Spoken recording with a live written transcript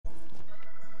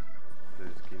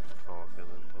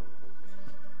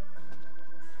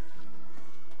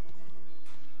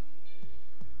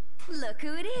Look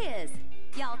who it is.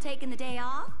 Y'all taking the day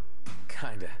off?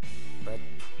 Kinda. But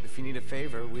if you need a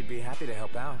favor, we'd be happy to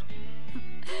help out.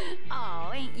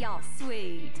 Oh, ain't y'all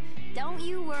sweet. Don't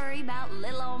you worry about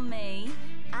little old me.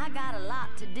 I got a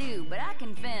lot to do, but I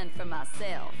can fend for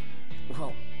myself.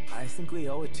 Well, I think we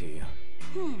owe it to you.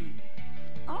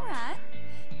 All right.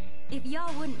 If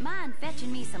y'all wouldn't mind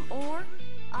fetching me some ore,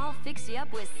 I'll fix you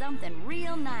up with something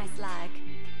real nice like.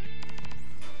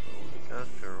 Holy cow,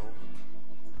 Cheryl.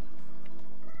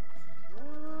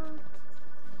 What?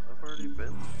 I've already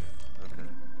been. Okay,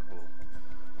 cool.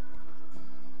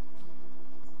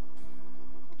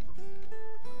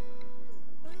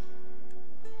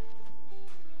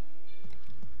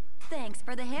 Thanks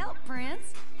for the help,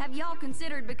 Prince. Have y'all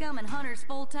considered becoming hunters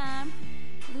full-time?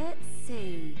 Let's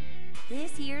see.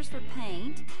 This here's for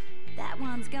paint. That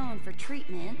one's going for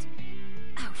treatment.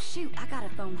 Oh, shoot, I gotta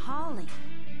phone Holly.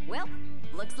 Well,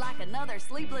 looks like another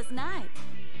sleepless night.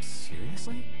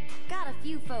 Seriously? Got a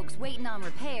few folks waiting on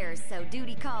repairs, so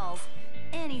duty calls.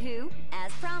 Anywho,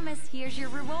 as promised, here's your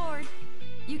reward.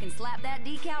 You can slap that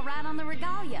decal right on the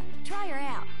regalia. Try her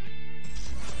out.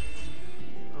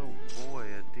 Oh boy,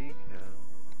 a decal.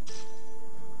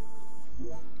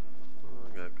 Oh,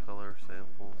 I got color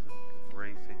samples and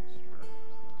racing stripes.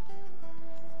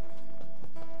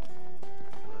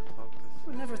 Can I talk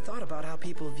to I never thought about how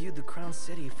people viewed the Crown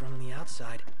City from the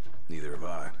outside. Neither have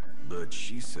I. But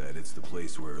she said it's the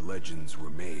place where legends were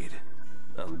made.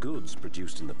 And goods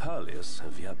produced in the Palace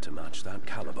have yet to match that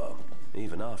caliber,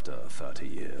 even after 30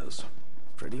 years.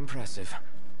 Pretty impressive.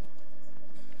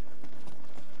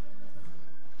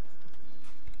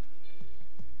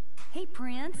 Hey,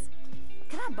 Prince.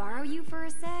 Can I borrow you for a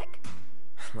sec?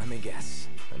 Let me guess.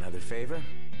 Another favor?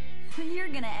 You're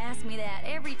gonna ask me that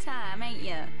every time, ain't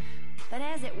you? But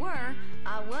as it were,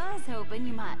 I was hoping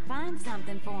you might find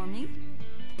something for me.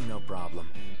 No problem.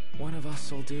 One of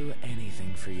us will do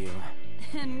anything for you.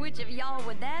 And which of y'all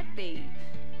would that be?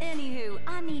 Anywho,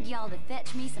 I need y'all to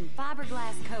fetch me some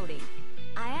fiberglass coating.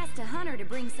 I asked a hunter to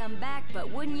bring some back, but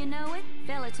wouldn't you know it,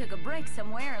 fella took a break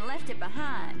somewhere and left it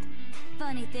behind.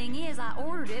 Funny thing is, I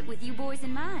ordered it with you boys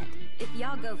in mind. If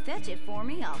y'all go fetch it for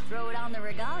me, I'll throw it on the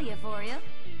regalia for you.